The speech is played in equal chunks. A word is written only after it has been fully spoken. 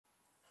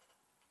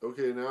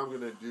Okay, now I'm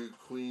going to do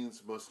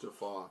Queen's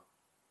Mustafa.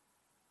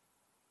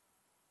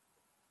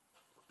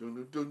 Dun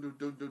dun dun dun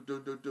dun dun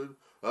dun dun dun.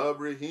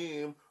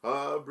 Abraham,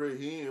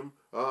 Abraham,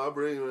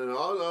 Abraham,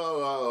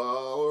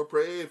 I'll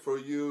pray for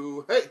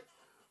you. Hey,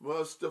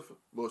 Mustafa,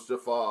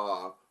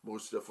 Mustafa,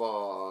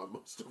 Mustafa,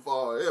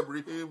 Mustafa,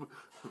 Abraham,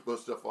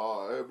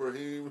 Mustafa,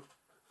 Abraham.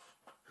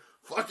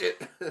 Fuck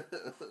it.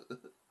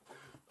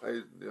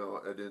 I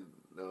didn't.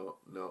 No,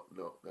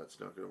 that's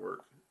not gonna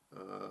work.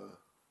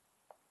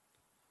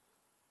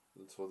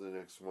 Let's hold the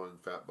next one.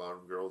 Fat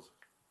Bottom Girls.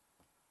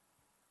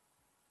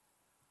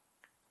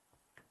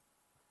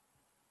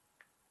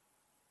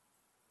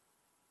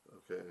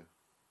 Okay.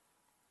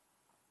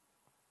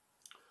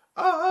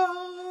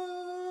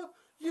 Oh,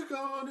 you're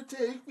gonna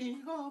take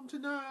me home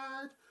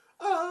tonight.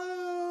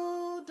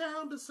 Oh,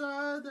 down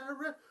beside the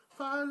red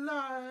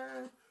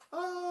firelight.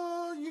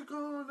 Oh, you're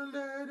gonna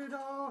let it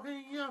all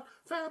hang out.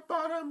 Fat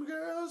Bottom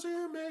Girls,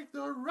 you make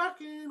the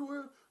rockin'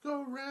 world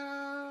go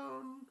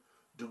round.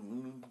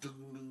 Doom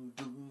doom doom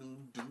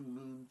doom doom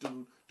doom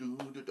doom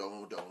doom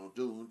doom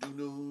doom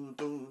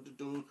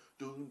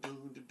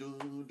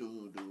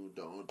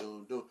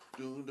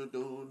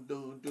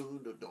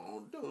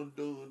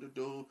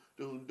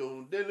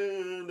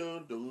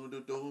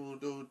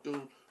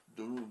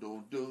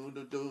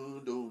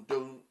doom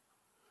doom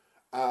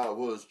I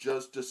was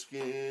just a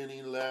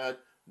skinny lad,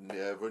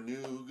 never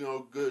knew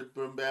no good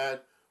from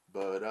bad,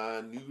 but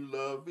I knew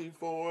love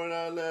before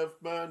I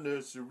left my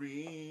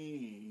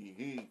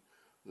nursery.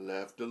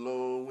 Left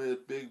alone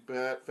with Big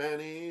Fat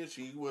Fanny,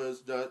 she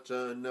was such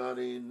a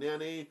naughty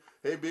nanny.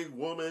 Hey, big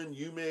woman,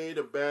 you made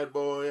a bad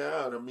boy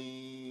out of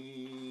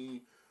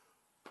me.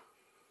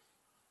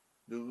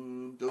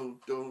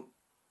 Don't.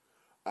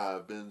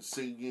 I've been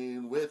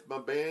singing with my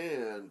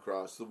band,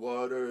 cross the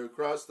water,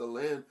 across the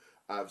land.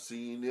 I've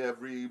seen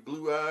every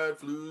blue-eyed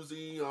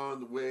floozy on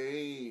the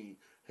way.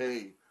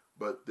 Hey,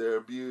 but their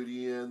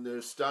beauty and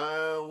their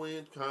style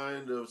went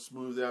kind of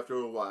smooth after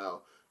a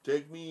while.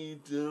 Take me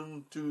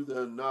to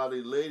the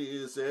naughty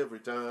ladies every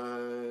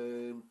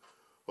time.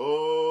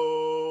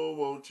 Oh,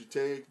 won't you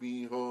take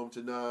me home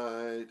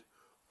tonight?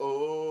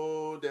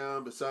 Oh,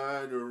 down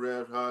beside the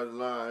red hot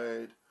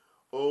light.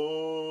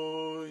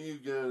 Oh, you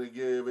gonna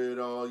give it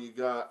all you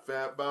got.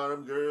 Fat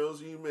Bottom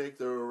Girls, you make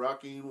the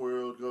rocking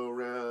world go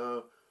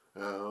round.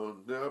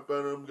 Fat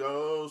Bottom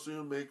Girls,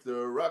 you make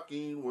the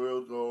rocking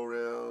world go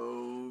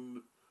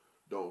round.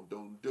 Don't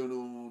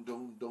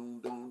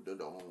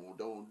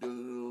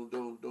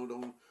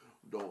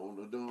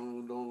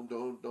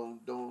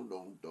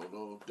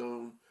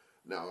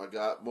Now I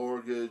got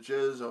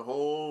mortgages, a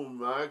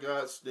home, I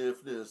got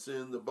stiffness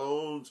in the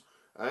bones.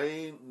 I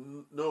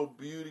ain't no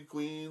beauty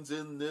queens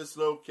in this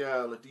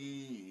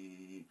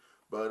locality,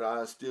 but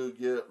I still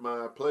get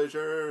my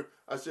pleasure.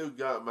 I still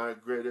got my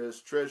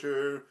greatest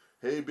treasure.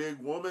 Hey, big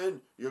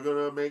woman, you're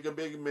gonna make a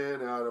big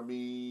man out of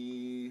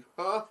me.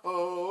 Ha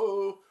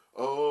ho.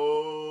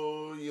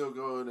 Oh, you're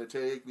gonna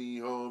take me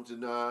home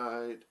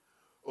tonight.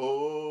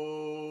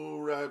 Oh,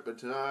 right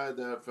beside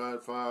that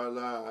fat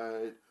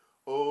firelight.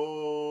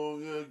 Oh,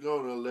 you're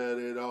gonna let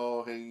it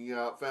all hang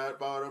out. Fat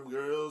Bottom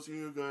Girls,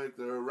 you make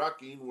the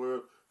rocking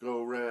world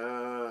go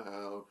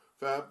round.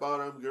 Fat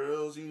Bottom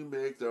Girls, you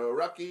make the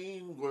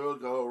rocking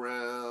world go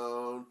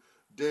round.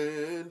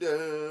 Dun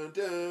dun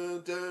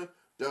dun dun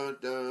dun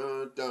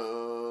dun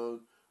dun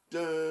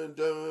dun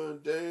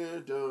dun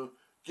dun dun.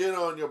 Get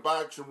on your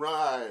bikes and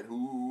ride,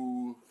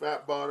 ooh,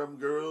 Fat Bottom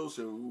Girls,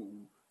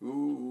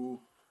 ooh,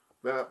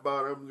 Fat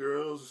Bottom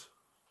Girls,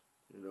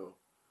 you know.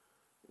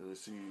 And I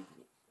see,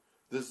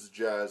 this is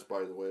jazz,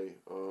 by the way.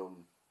 Oh,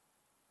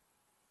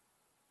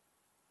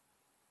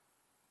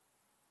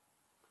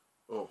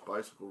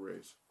 Bicycle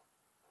Race.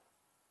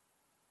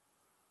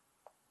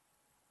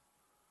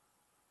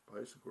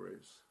 Bicycle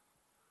Race.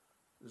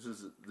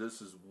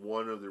 This is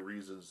one of the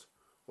reasons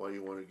why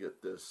you want to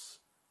get this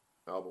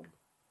album.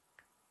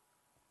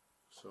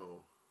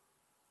 So,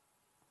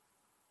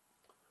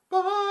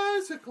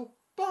 bicycle,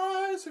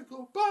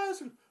 bicycle,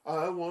 bicycle.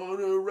 I want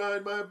to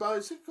ride my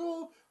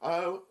bicycle.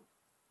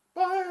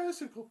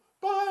 Bicycle,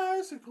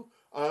 bicycle.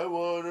 I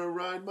want to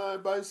ride my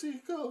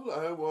bicycle.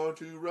 I want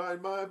to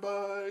ride my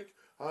bike.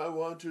 I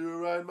want to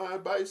ride my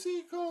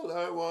bicycle.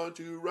 I want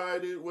to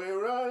ride it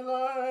where I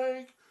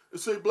like. I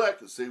say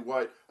black, I say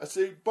white. I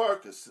say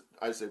bark,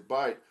 I say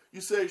bite. You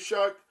say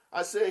shark,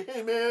 I say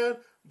hey man.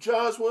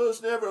 Jaws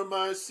was never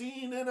my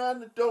scene, and I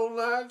don't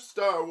like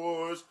Star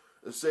Wars.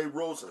 I say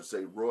Rose, I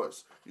say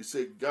Royce. You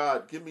say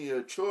God, give me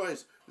a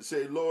choice. You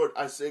say Lord,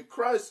 I say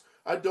Christ.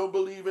 I don't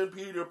believe in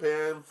Peter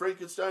Pan,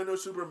 Frankenstein, or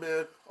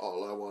Superman.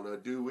 All I want to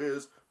do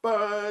is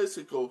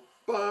bicycle,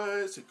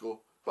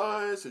 bicycle,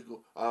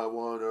 bicycle. I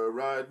want to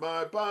ride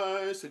my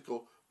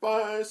bicycle,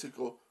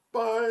 bicycle,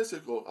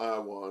 bicycle. I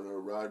want to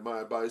ride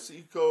my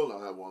bicycle.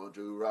 I want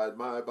to ride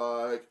my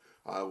bike.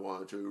 I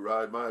want to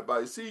ride my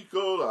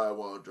bicycle. I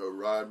want to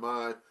ride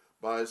my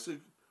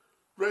bicycle.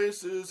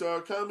 Races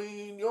are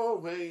coming your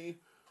way,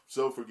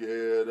 so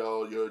forget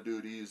all your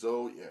duties,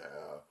 oh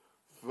yeah.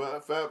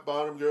 fat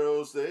bottom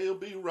girls, they'll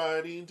be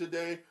riding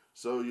today.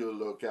 So you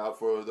look out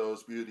for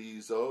those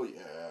beauties, oh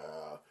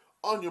yeah.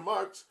 On your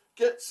marks,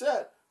 get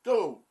set,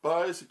 go.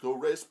 Bicycle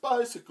race,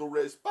 bicycle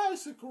race,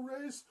 bicycle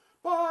race.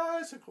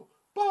 Bicycle,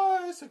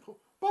 bicycle,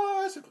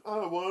 bicycle.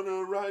 I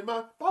wanna ride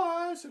my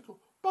bicycle,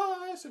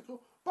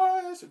 bicycle,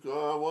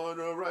 bicycle. I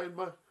wanna ride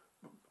my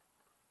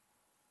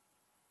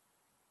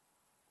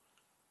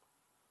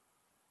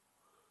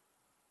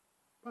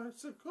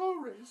bicycle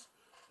race.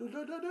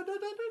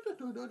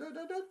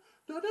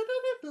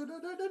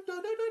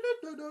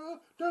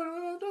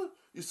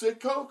 You say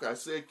Coke, I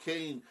say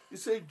Kane. You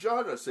say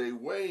John, I say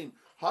Wayne.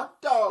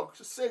 Hot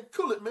dogs, I say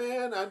cool it,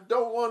 man. I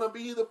don't want to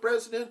be the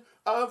president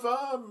of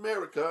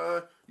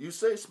America. You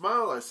say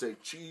smile, I say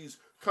cheese.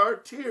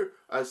 Cartier,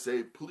 I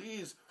say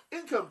please.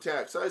 Income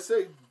tax, I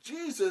say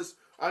Jesus.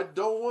 I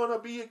don't want to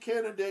be a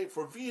candidate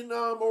for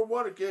Vietnam or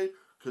Watergate,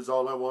 'cause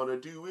all I want to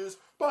do is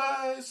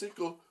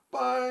bicycle,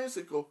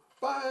 bicycle,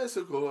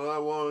 bicycle. I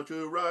want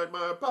to ride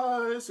my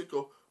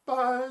bicycle,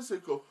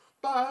 bicycle,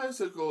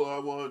 bicycle. I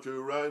want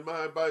to ride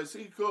my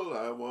bicycle.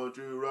 I want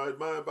to ride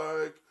my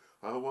bike.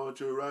 I want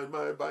to ride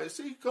my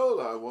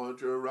bicycle. I want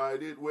to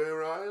ride it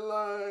where I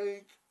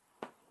like.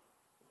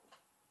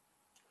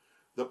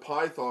 The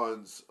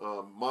Pythons,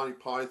 Monty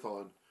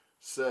Python,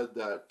 said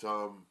that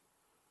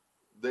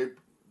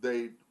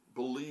they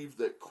believed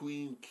that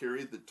Queen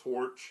carried the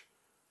torch,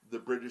 the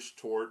British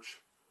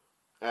torch.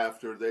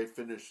 After they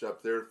finished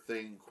up their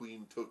thing,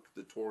 Queen took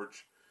the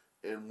torch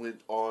and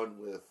went on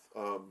with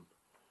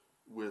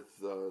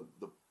the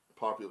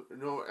popular.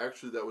 No,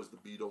 actually, that was the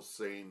Beatles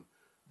saying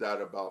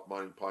that about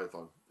Monty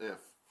Python.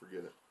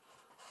 Forget it.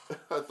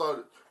 I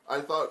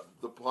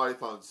thought the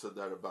Python said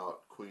that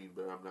about Queen,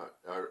 but I'm not.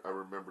 I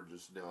remember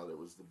just now that it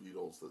was the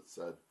Beatles that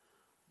said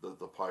that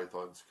the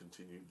Pythons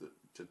continued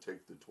to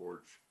take the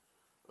torch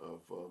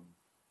of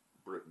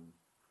Britain.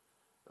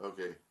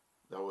 Okay,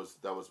 that was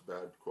a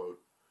bad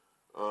quote.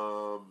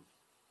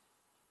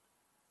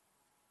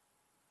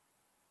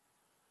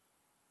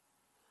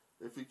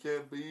 If you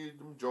can't beat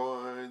them,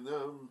 join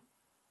them.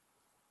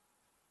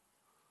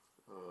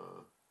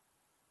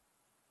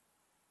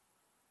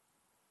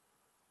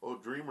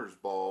 Dreamer's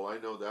Ball. I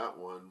know that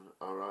one.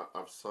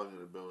 I've sung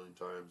it a million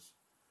times.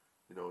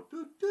 You know.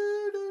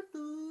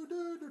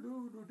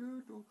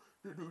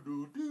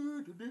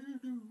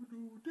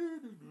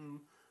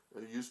 I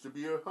used to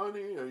be a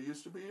honey. I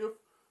used to be a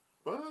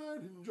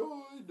pride and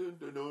joy.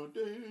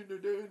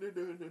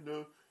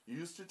 You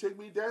used to take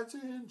me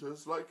dancing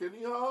just like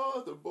any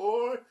other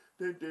boy.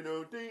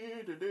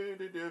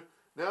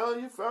 Now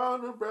you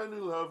found a brand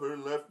new lover,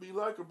 left me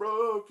like a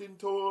broken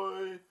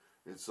toy.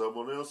 It's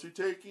someone else you're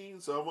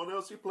taking, someone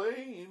else you're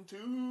playing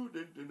too.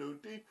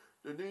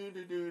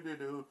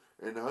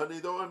 And honey,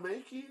 though I'm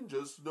making,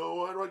 just know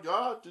what I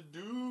got to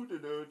do.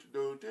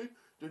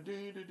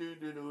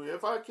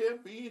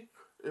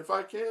 If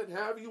I can't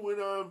have you when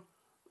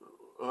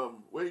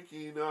I'm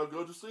waking, I'll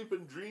go to sleep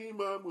and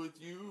dream I'm with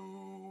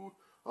you.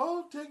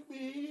 Oh, take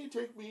me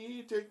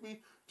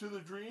to the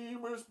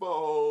dreamer's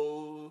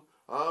ball.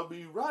 I'll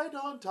be right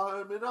on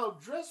time and I'll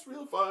dress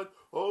real fine.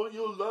 Oh,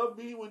 you'll love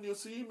me when you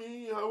see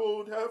me. I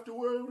won't have to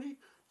worry.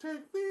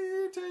 Take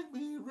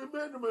me.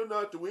 Remember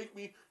not to wake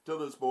me till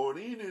this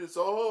morning. It's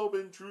all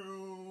been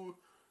true.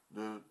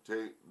 Won't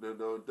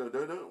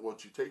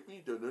you take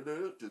me to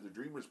the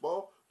dreamer's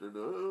ball?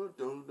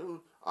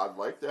 I'd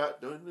like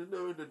that. Let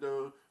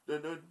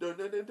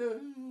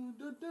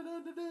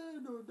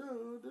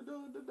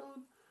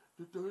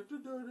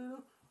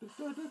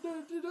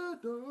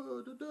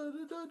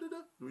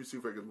me see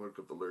if I can look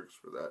up the lyrics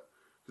for that,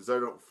 because I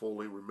don't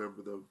fully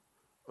remember them.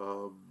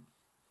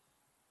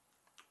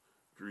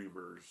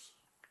 Dreamer's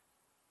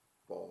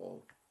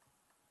Ball,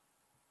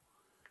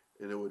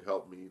 and it would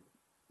help me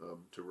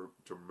to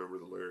remember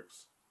the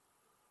lyrics.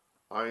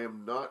 I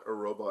am not a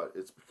robot.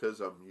 It's because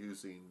I'm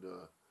using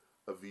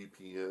a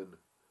VPN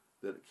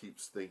that it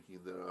keeps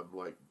thinking that I'm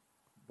like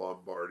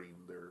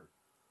bombarding their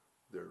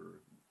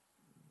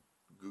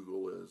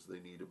Google is. They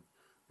need to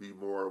be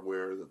more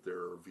aware that there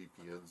are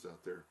VPNs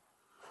out there.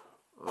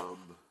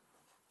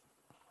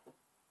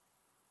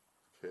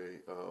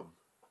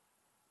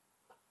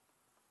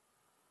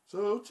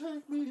 So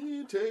take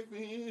me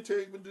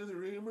to the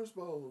dreamer's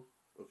ball.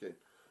 Okay,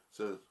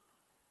 so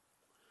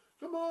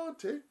come on,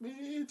 take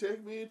me,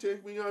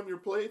 I'm your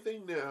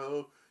plaything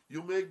now.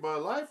 You'll make my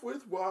life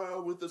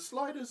worthwhile with the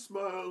slightest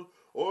smile,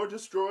 or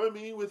destroy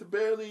me with a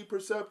barely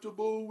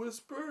perceptible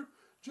whisper.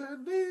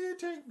 Gently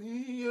take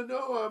me, you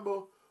know I'm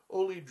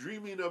only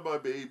dreaming of my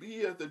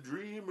baby at the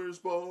dreamer's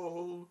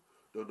ball.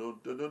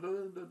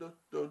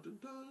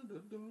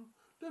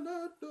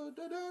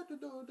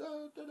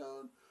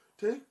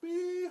 Take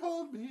me,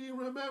 hold me,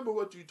 remember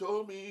what you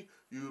told me.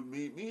 You'd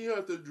meet me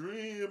at the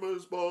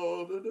dreamer's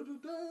ball.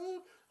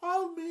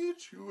 I'll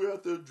meet you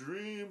at the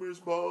dreamer's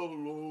ball.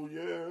 Oh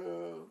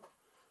yeah.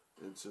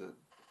 That's it.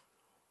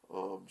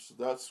 So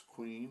that's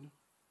Queen.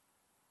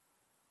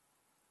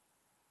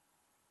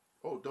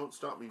 Oh, Don't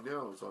Stop Me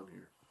Now is on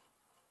here.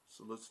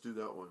 So let's do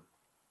that one.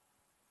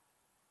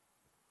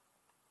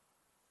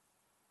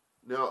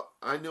 Now,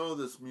 I know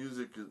this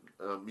music,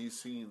 me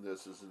seeing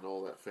this isn't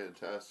all that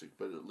fantastic,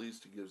 but at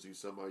least it gives you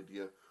some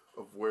idea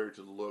of where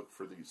to look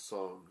for these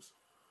songs,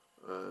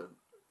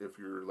 if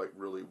you're like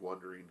really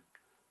wondering.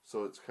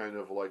 So it's kind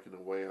of like, in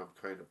a way, I'm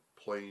kind of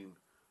playing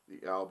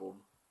the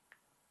album.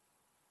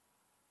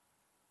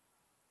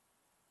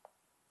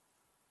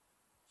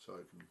 So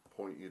I can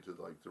point you to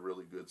like the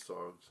really good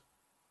songs.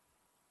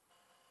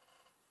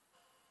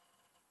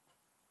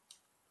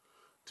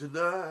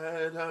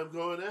 Tonight I'm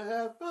gonna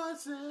have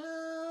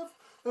myself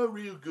a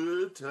real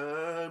good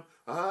time.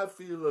 I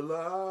feel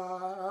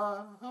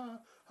alive,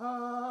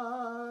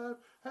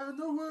 and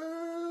the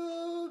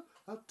world,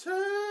 I'll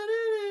turn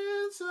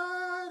it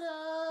inside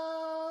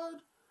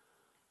out.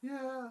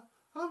 Yeah,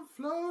 I'm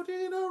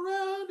floating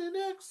around in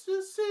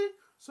ecstasy,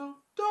 so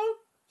don't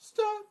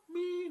stop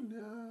me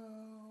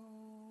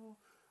now.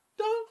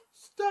 Don't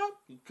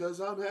stop me, 'cause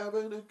I'm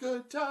having a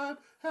good time,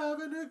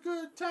 having a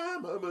good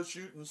time. I'm a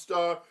shooting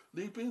star,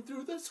 leaping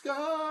through the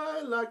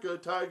sky like a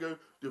tiger,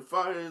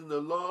 defying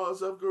the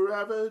laws of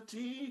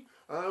gravity.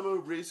 I'm a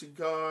racing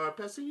car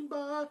passing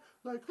by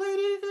like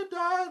Lady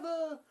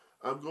Godiva.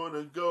 I'm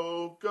gonna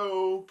go,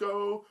 go,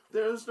 go,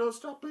 there's no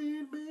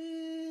stopping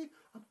me.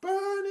 I'm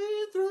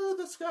burning through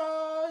the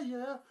sky,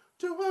 yeah,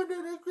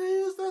 200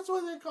 degrees, that's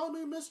why they call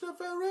me Mr.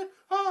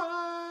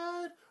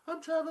 Fahrenheit. I'm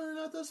traveling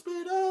at the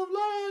speed of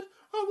light.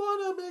 I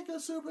want to make a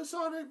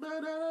supersonic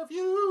man out of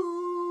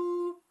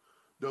you.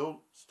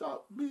 Don't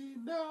stop me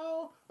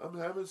now. I'm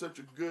having such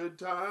a good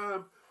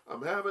time.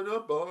 I'm having a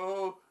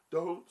ball.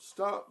 Don't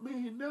stop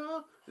me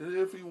now. And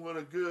if you want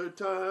a good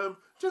time,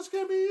 just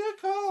give me a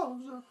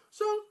call.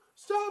 So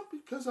stop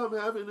because I'm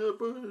having a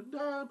good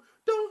time.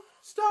 Don't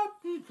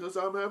stop me because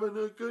I'm having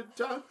a good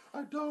time.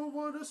 I don't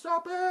want to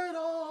stop at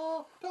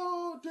all.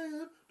 Don't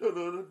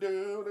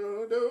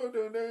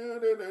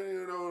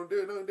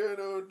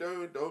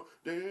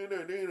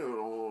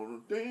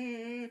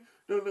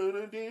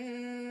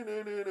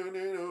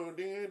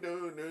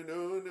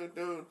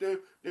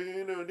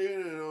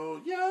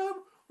yeah,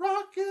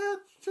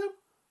 rocket ship.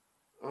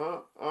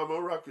 I'm a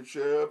rocket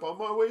ship on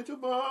my way to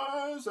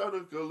Mars on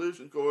a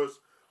collision course.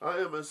 I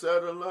am a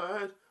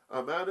satellite.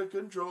 I'm out of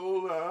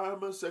control.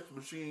 I'm a sex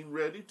machine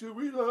ready to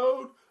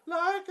reload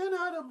like an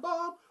atom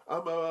bomb.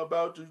 I'm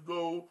about to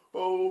go,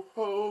 oh,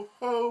 oh,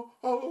 oh,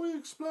 oh,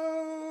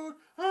 explode.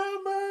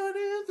 I'm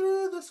burning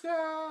through the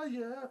sky,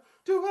 yeah.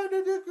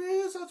 200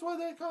 degrees, that's why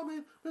they call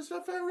me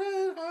Mr.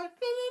 Fahrenheit.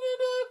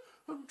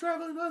 I'm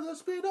traveling at the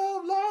speed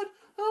of light.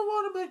 I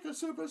want to make a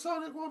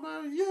supersonic woman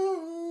out of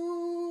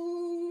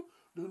you.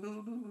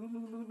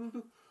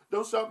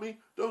 Don't stop me,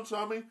 don't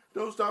stop me,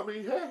 don't stop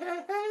me, hey,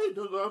 hey, hey,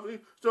 don't stop me,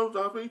 don't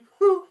stop me,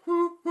 hoo,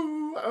 hoo,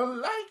 hoo, I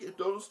like it,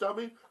 don't stop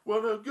me,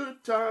 want a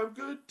good time,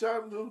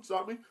 don't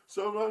stop me,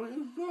 stop me,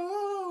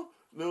 no,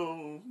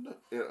 no,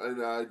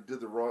 and I did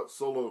the raw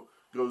solo,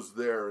 goes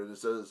there, and it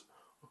says,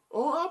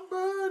 oh, I'm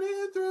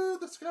burning through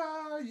the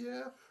sky,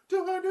 yeah,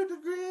 200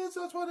 degrees,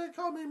 that's why they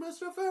call me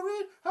Mr.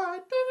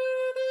 Fahrenheit,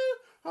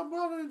 I'm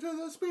running to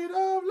the speed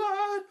of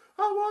light,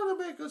 I want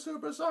to make a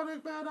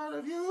supersonic man out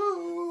of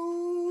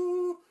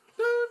you.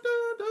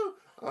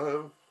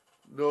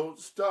 Don't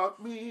stop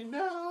me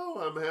now.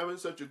 I'm having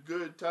such a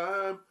good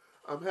time.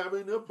 I'm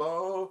having a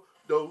ball.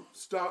 Don't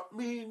stop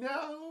me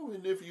now.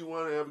 And if you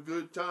want to have a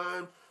good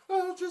time,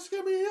 just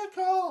give me a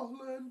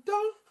call. And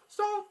don't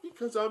stop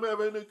because I'm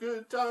having a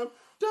good time.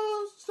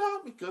 Don't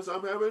stop because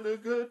I'm having a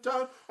good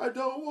time. I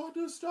don't want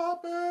to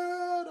stop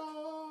at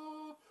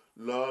all.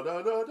 La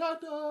da da da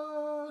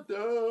da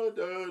da da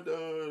da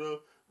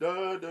da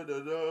da da da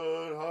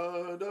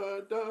da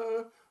da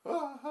da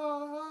ah ha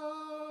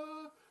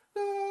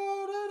da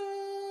da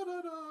da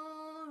da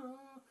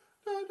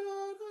da da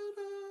da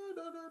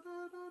da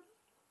da da.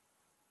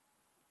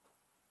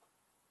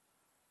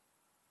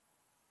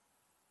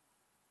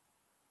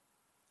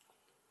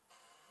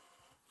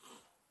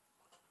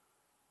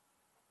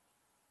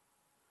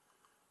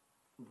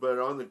 But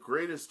on the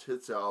greatest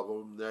hits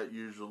album, that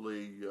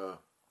usually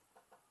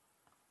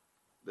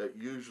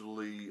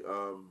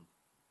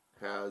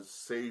has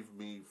saved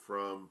me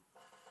from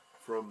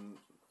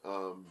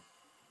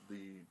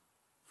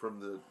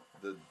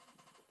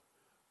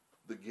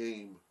the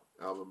game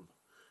album.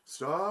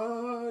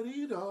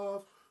 Started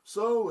off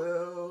so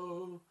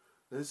well,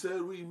 they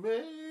said we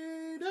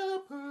made a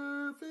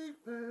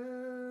perfect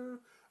pair.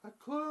 I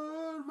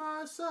clothed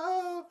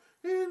myself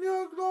in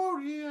your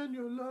glory and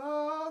your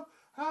love.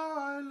 How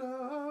I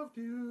loved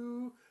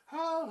you,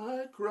 how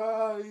I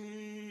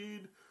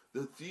cried.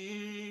 The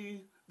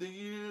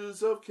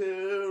years of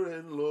care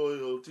and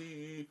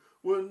loyalty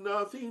were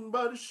nothing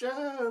but a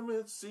sham,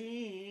 it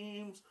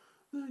seems.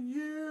 The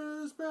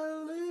years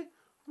barely,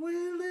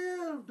 we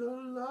lived a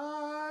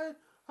lie.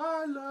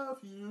 I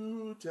love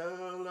you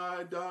till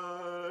I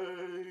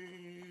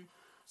die.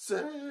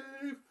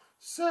 Save,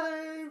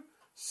 save,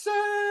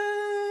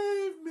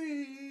 save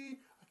me.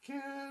 I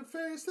can't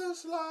face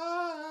this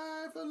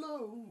life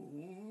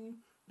alone.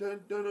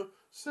 Dun, dun, dun.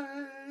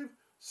 Save,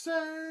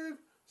 save,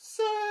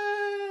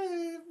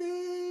 save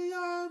me.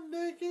 I'm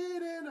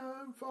naked and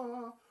I'm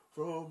far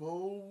from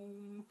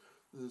home.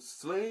 The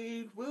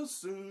slate will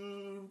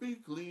soon be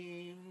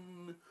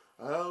clean.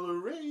 I'll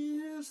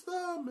erase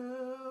the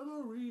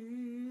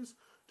memories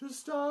to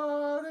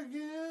start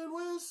again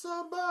with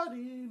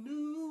somebody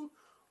new.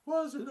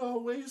 Was it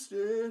all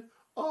wasted,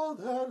 all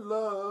that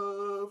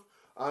love?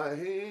 I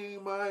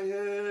hang my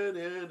head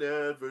and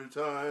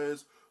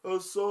advertise a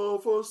soul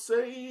for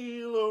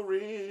sale or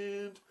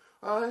rent.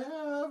 I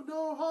have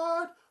no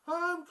heart,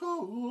 I'm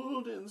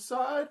cold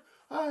inside,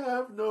 I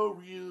have no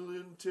real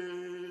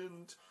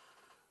intent.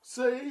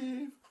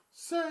 Save,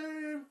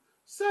 save,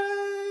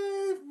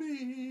 save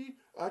me.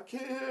 I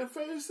can't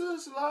face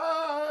this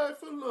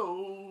life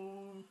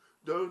alone.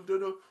 Dun, dun,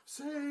 dun.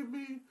 Save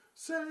me,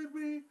 save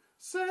me,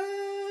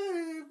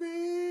 save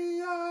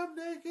me. I'm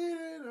naked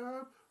and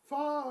I'm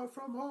far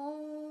from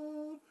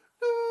home.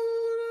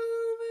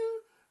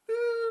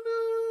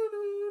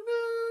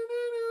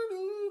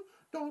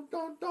 Dun,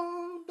 dun,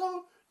 dun,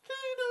 dun.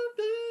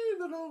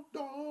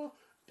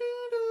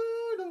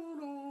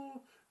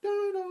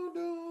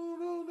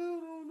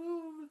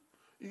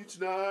 Each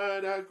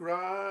night I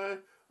cry,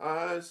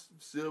 I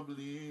still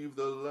believe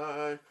the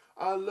lie.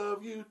 I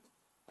love you.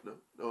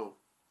 No.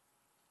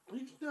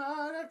 Each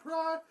night I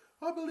cry,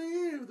 I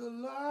believe the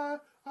lie.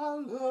 I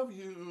love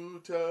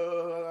you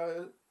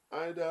till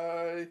I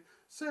die.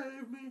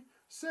 Save me,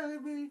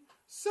 save me,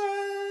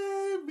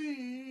 save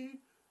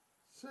me.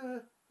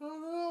 Save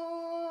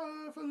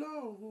life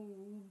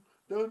alone.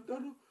 Dun,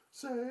 dun, dun.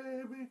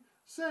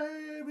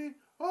 Save me,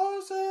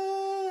 oh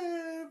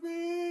save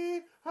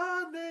me.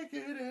 I'm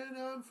naked and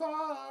I'm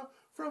far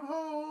from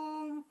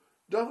home.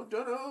 Dun,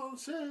 dun, dun.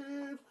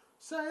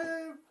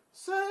 Save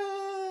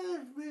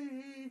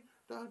me.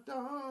 Dun,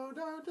 dun,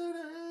 dun, dun,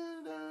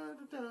 dun,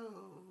 dun,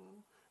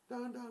 dun,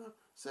 dun, dun.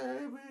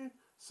 Save me,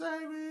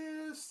 save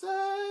me,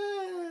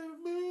 save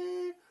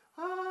me.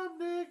 I'm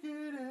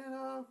naked and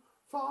I'm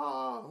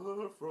far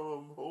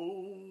from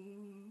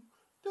home.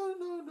 Dun,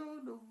 dun,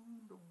 dun, dun,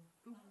 dun,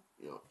 dun.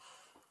 Yeah.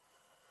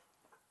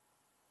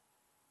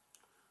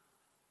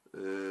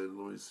 And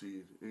let me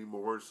see, any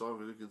more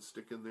songs that can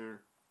stick in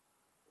there?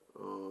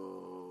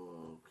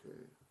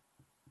 Okay.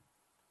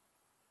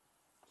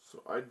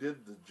 So I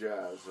did the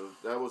jazz.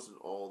 That wasn't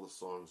all the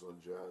songs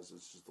on jazz.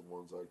 It's just the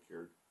ones I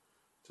cared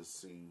to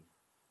sing.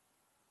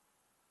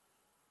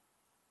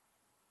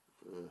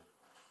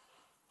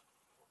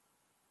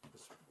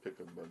 Let's pick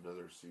up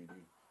another CD.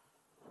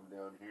 I'm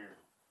down here.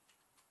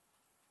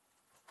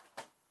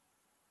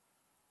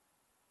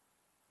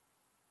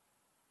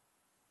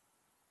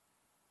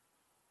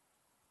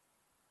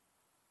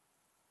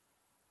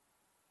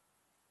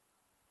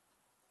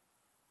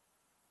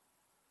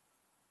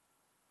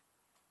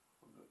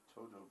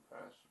 Toto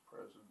Past to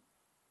Present,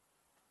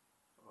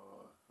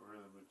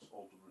 Rhythmic's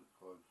Ultimate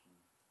Collection.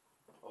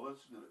 Oh,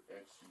 let's do the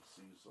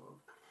XTC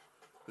song.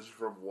 This is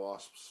from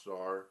Wasp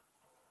Star.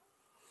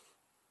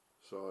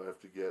 So I have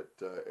to get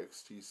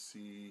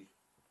XTC,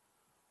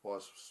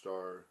 Wasp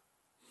Star.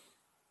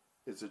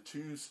 It's a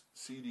 2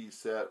 CD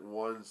set.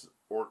 One's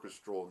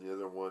orchestral and the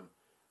other one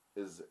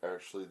is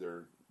actually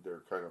their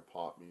kind of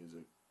pop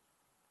music.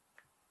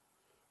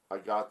 I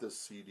got this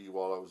CD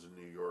while I was in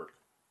New York.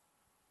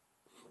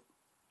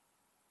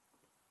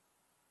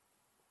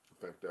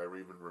 In fact, I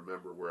even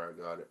remember where I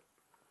got it.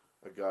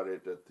 I got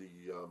it at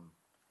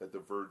the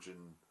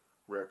Virgin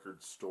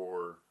Record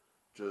store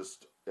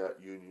just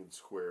at Union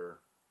Square,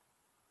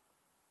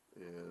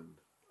 and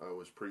I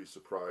was pretty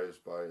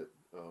surprised by it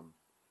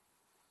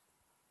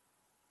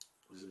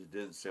because it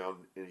didn't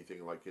sound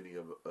anything like any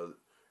of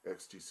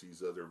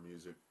XTC's other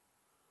music.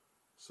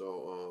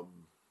 So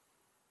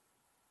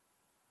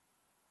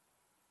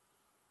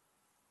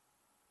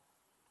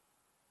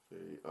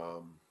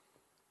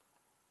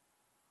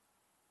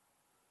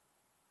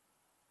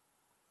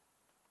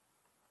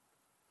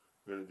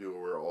we're going to do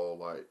We're All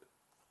Light.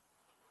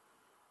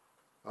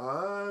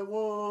 I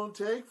won't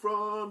take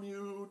from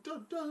you,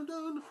 dun, dun,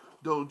 dun.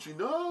 Don't you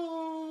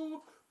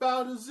know,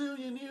 about a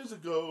zillion years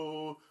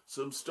ago,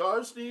 some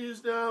star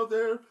sneezed, now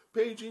they're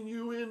paging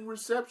you in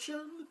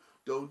reception.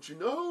 Don't you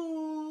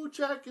know,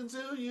 Jack and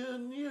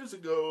zillion years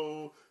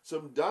ago,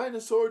 some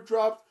dinosaur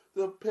dropped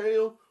the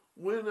pail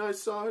when I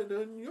saw it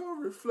in your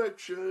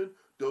reflection.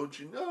 Don't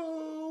you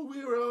know,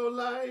 we're all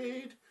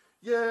light?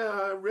 Yeah,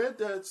 I read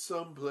that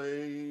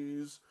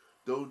someplace.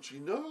 Don't you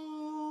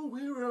know,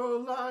 we're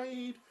all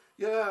light?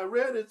 Yeah, I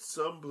read it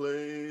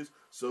someplace.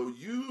 So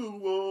you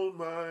won't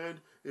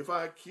mind if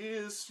I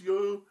kiss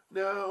you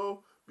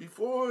now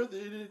before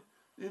the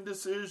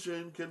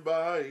indecision can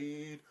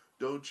bite.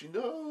 Don't you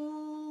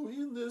know,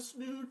 in this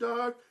new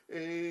dark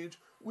age,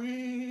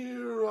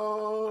 we're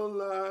all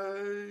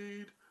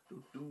light.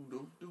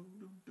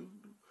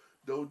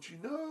 Don't you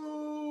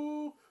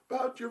know,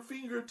 about your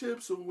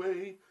fingertips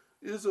away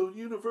is a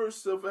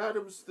universe of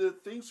atoms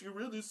that thinks you're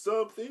really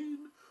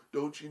something.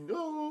 Don't you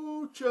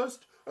know,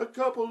 just a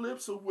couple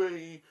lips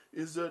away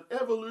is an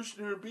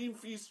evolutionary beam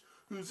feast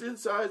whose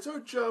insides are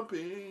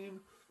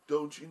jumping.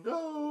 Don't you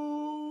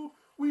know,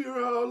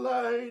 we're all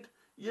light?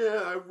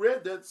 Yeah, I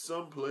read that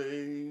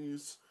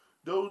someplace.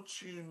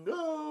 Don't you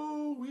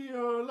know we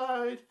are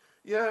light?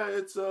 Yeah,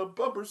 it's a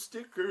bumper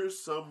sticker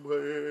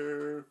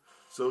somewhere.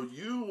 So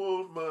you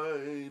won't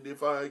mind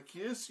if I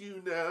kiss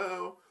you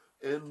now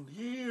and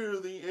hear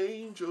the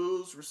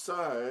angels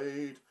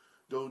recite.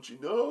 Don't you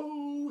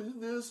know in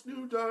this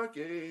new dark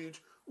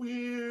age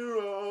we're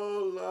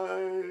all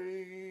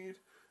light?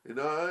 And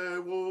I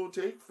won't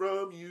take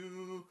from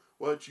you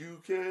what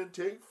you can't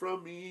take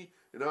from me,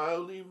 and I'll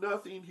leave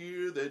nothing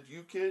here that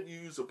you can't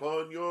use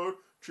upon your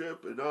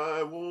trip, and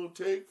I won't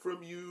take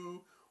from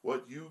you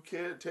what you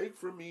can't take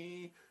from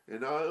me,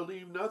 and I'll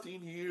leave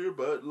nothing here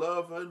but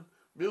love and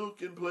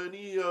milk and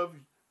plenty of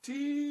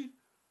tea.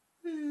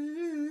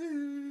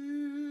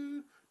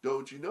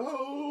 Don't you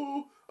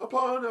know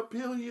upon a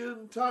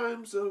billion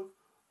times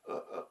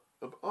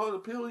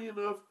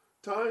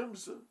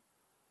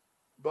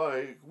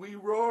by we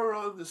roar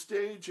on the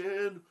stage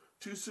and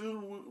too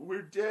soon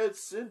we're dead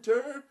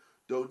center.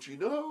 Don't you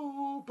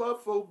know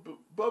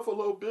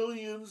Buffalo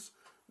Billions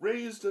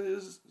raised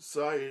his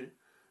sight.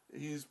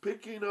 He's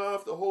picking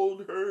off the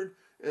whole herd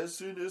as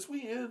soon as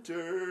we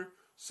enter.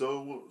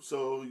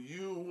 So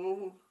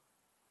you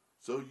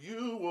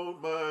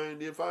won't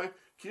mind if I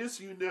kiss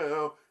you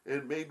now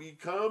and maybe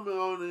come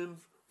on in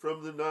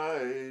from the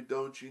night.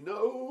 Don't you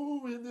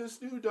know in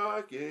this new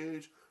dark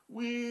age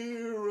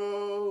we're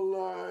all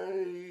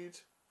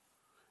light?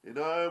 And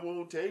I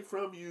won't take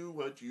from you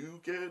what you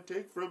can't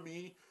take from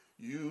me.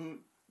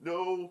 You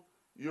know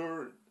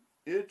your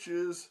itch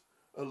is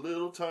a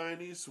little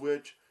tiny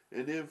switch,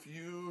 and if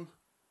you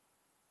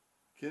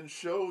can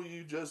show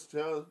you just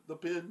how the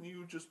pin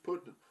you just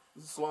put in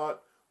the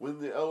slot when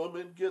the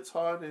element gets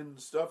hot and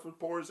stuff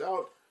pours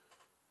out,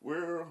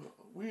 we're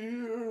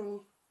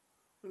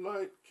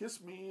like, kiss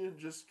me and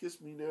just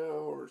kiss me now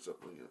or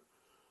something like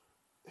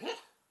that.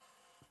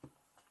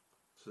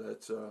 So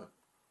that's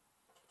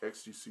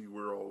XTC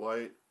We're All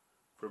Light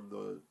from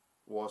the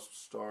Wasp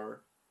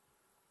Star.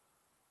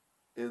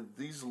 And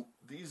these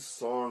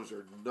songs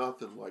are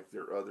nothing like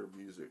their other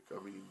music.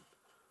 I mean,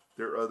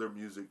 their other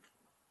music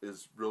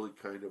is really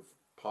kind of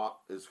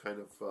pop, is kind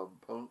of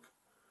punk,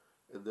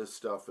 and this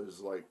stuff is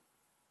like,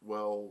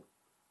 well,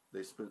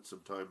 they spent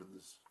some time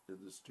in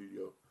the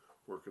studio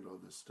working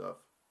on this stuff.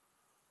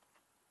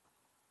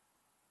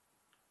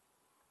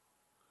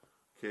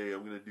 Okay,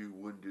 I'm gonna do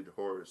Wounded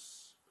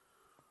Horse.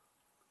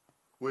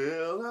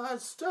 Well, I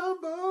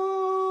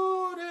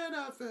stumbled and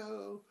I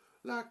fell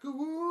like a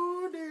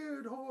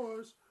wounded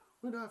horse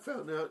when I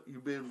found out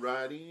you've been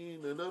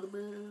riding another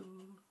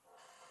man.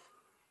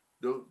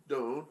 Don't.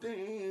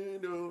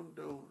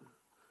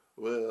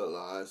 Well,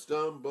 I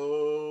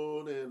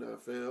stumbled and I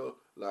fell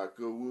like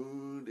a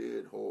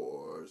wounded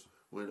horse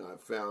when I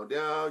found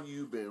out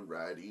you've been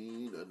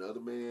riding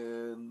another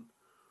man.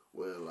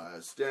 Well, I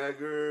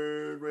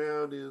staggered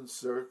round in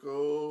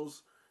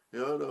circles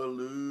on a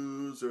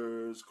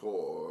loser's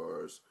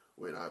course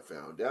when I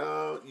found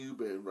out you've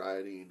been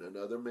riding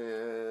another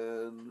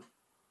man.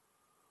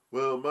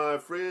 Well, my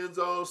friends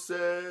all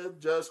said,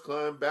 just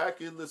climb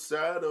back in the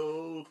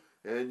saddle,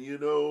 and you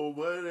know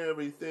what,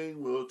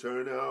 everything will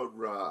turn out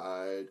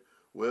right.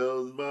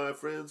 Well, my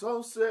friends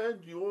all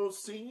said, you won't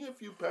sing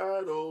if you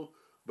paddle,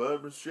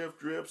 but my ship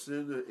drifts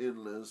in the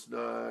endless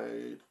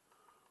night.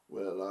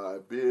 Well, I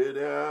bit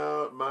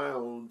out my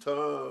own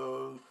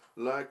tongue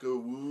like a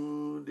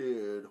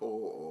wounded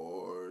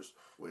horse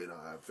when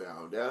I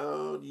found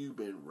out you've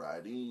been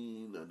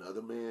riding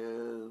another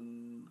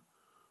man.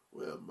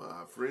 Well,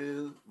 my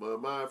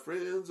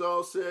friends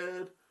all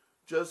said,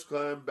 just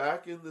climb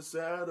back in the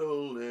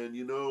saddle, and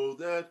you know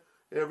that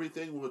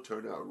everything will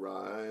turn out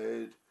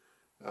right.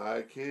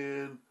 I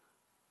can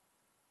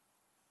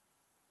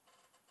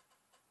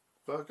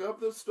fuck up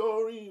the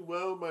story.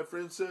 Well, my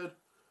friend said,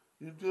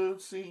 you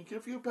don't sink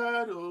if you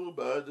paddle,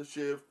 but the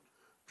ship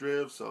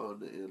drifts on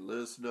the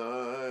endless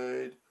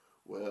night.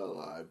 Well,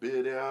 I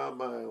bit out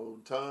my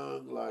own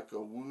tongue like a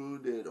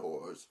wounded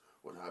horse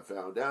when I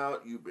found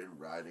out you've been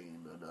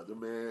riding another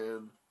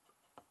man.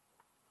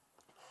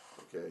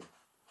 Okay.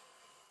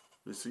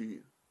 Let's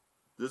see.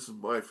 This is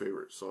my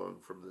favorite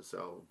song from this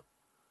album.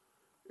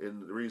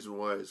 And the reason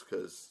why is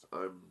because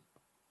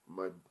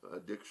my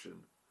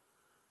addiction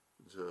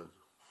to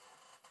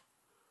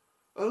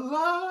a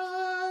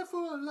lie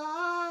for a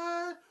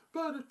lie,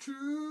 but a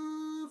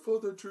truth for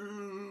the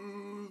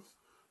truth.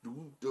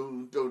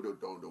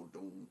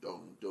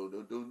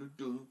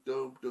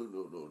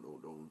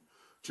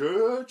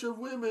 Church of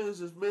Women's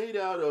is made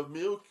out of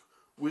milk,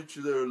 which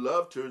their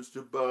love turns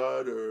to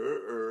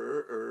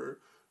butter.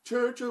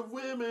 Church of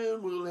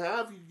Women will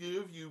have you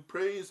give you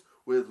praise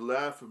with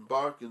laugh and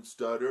bark and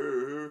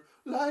stutter.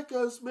 Like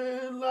us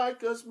men,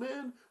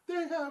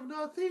 they have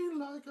nothing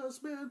like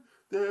us men.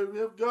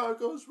 If God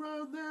goes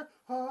round their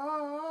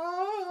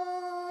hearts,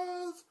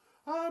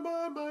 I'm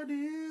on my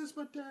knees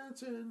but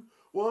dancing,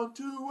 want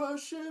to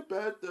worship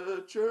at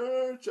the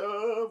Church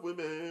of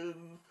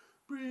Women.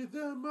 Breathe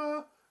them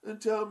up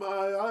until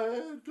my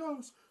head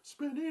goes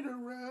spinning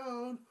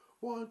around.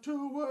 Want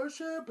to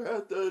worship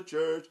at the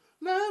church,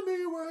 let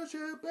me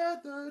worship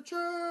at the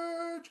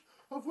Church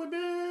of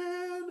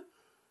women.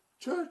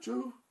 Church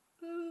of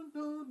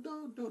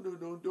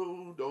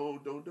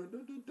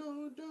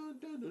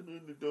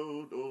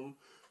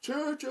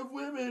Church of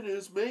Women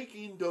is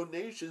making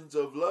donations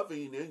of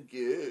loving and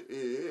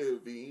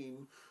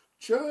giving.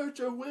 Church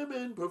of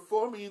Women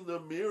performing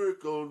the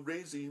miracle and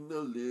raising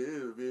the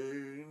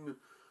living.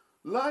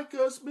 Like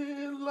us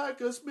men,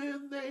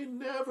 they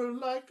never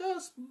like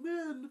us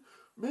men.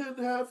 Men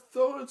have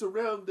thorns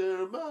around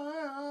their minds.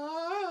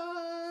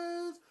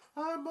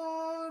 I'm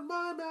on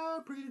my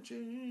mount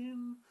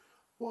preaching.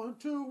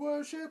 Want to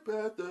worship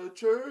at the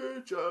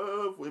Church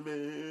of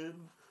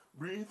Women.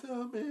 Breathe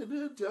a minute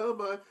until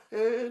my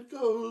head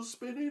goes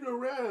spinning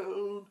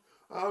around.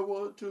 I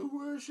want to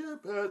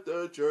worship at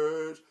the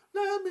church.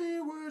 Let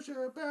me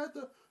worship at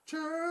the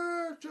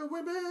Church of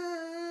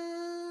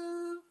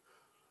Women.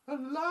 A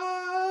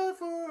lie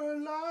for a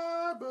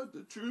lie, but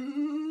the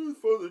truth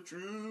for the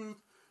truth.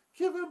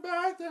 Giving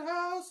back the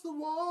house, the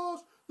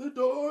walls, the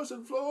doors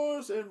and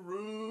floors and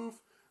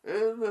roof.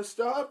 And I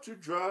stop to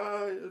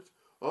dry it.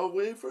 I'll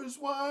wait for his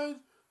wine.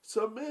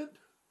 Submit.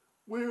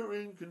 We're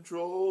in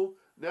control.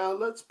 Now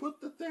let's put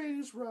the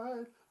things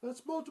right.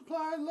 Let's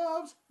multiply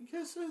loves and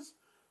kisses.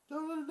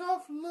 Don't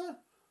enough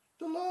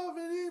to love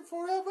and eat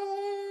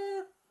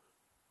forever.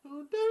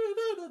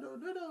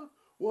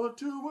 Want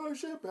to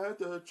worship at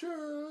the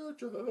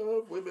Church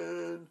of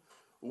Women.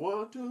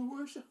 Want to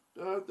worship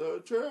at the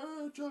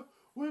Church of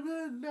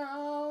Women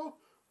now.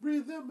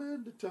 Breathe them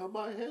in until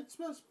my head's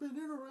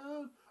spinning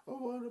around. I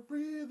want to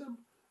breathe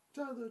them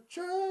to the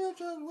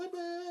Church of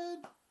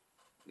Women.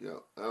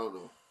 Yeah, I don't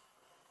know.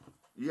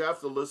 You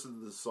have to listen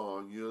to the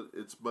song.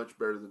 It's much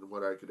better than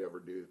what I could ever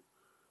do.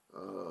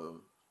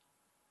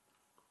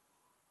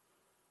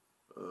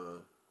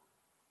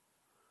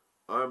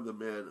 I'm the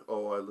man.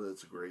 Oh,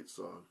 it's a great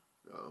song.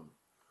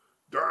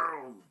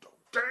 Down.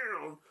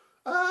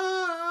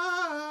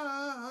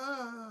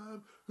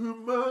 I'm who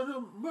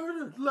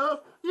murdered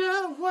love.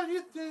 Yeah, what do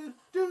you think?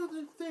 Do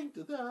the thing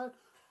to that?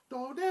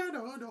 No.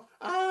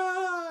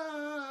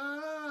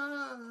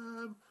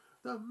 I'm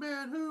the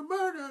man who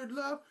murdered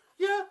love.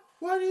 Yeah,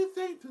 what do you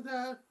think to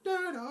that?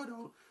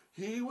 No.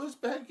 He was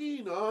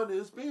begging on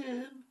his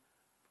bin.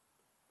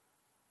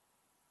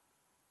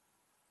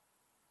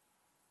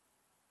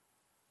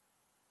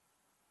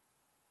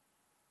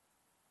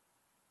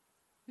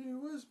 He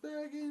was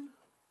begging.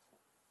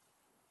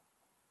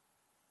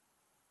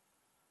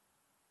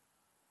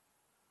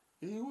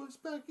 He was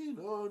begging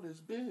on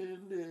his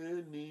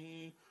bended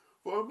knee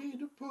for me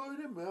to put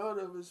him out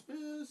of his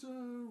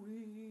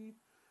misery.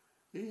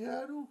 He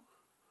had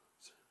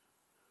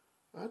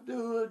I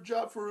do a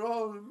job for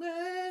all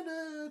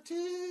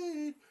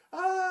humanity.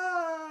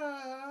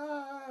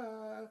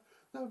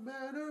 The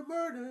man who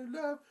murdered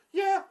love.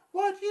 Yeah,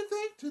 what do you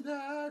think to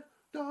that?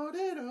 I'm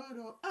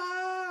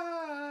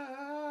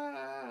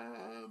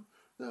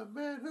the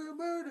man who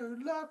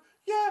murdered love.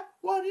 Yeah,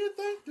 what do you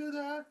think to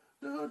that?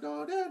 No.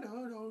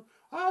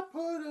 I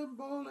put a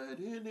bullet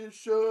in his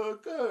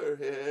sugar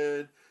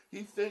head.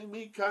 He thanked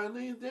me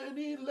kindly, then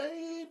he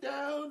lay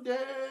down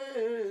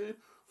dead.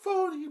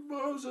 40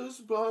 roses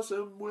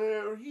blossomed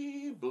where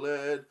he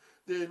bled.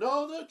 Then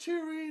all the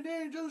cheering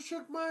angels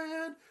shook my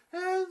hand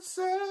and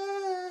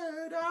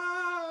said,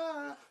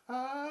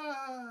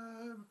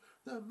 I'm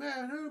the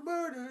man who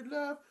murdered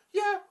love.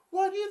 Yeah,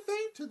 what do you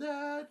think to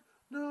that?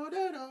 No.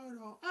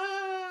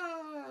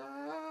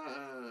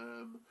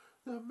 I'm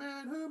the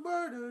man who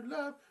murdered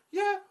love.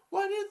 Yeah,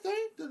 what do you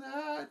think to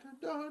that?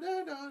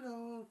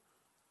 No.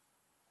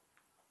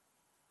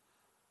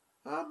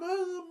 I'm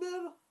in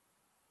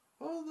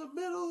the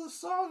middle of the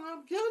song.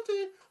 I'm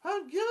guilty.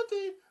 And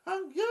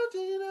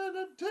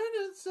the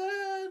attendant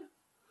said,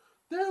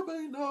 there'll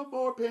be no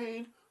more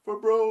pain for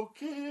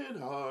broken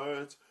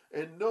hearts,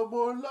 and no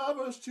more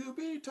lovers to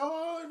be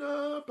torn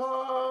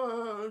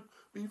apart.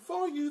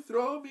 Before you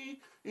throw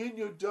me in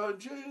your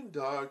dungeon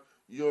dark,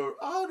 Your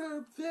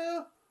Honor,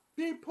 they'll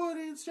be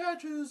putting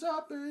statues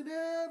up in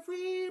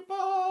every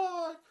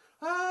park.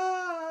 I'm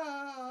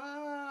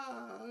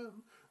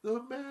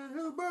the man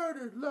who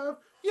murdered love.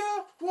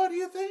 Yeah, what do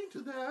you think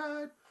to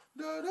that?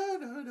 No.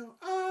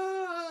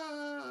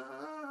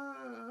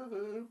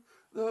 I'm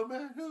the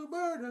man who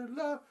murdered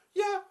love.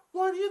 Yeah,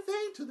 what do you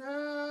think to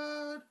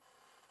that?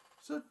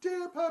 So,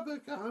 dear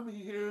public, I'm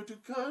here to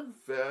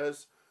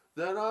confess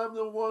that I'm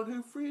the one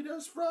who freed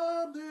us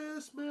from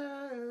this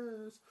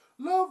mess.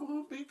 Love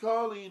won't be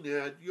calling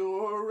at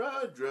your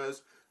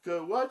address,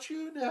 'cause what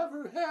you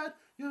never had,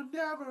 you'll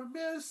never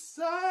miss,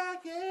 I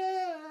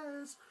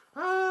guess.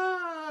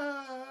 I'm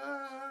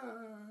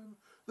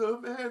the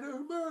man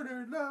who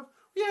murdered love.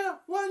 Yeah,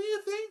 what do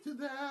you think to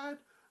that?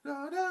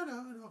 No.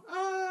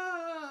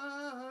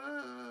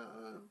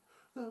 I'm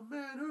the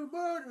man who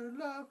murdered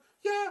love.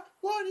 Yeah,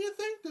 what do you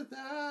think to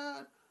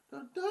that?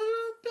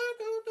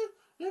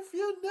 If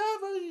you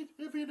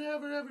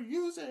never ever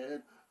use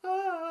it,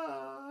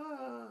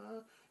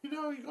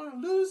 you're gonna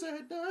lose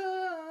it.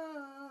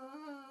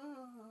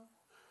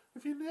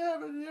 If you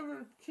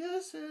never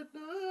kiss it,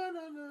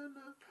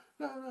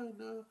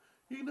 no,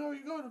 You know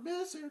you're going to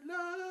miss it,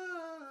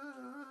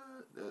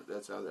 Lord.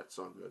 That's how that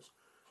song goes.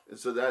 And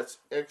so that's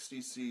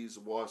XTC's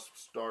Wasp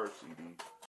Star CD.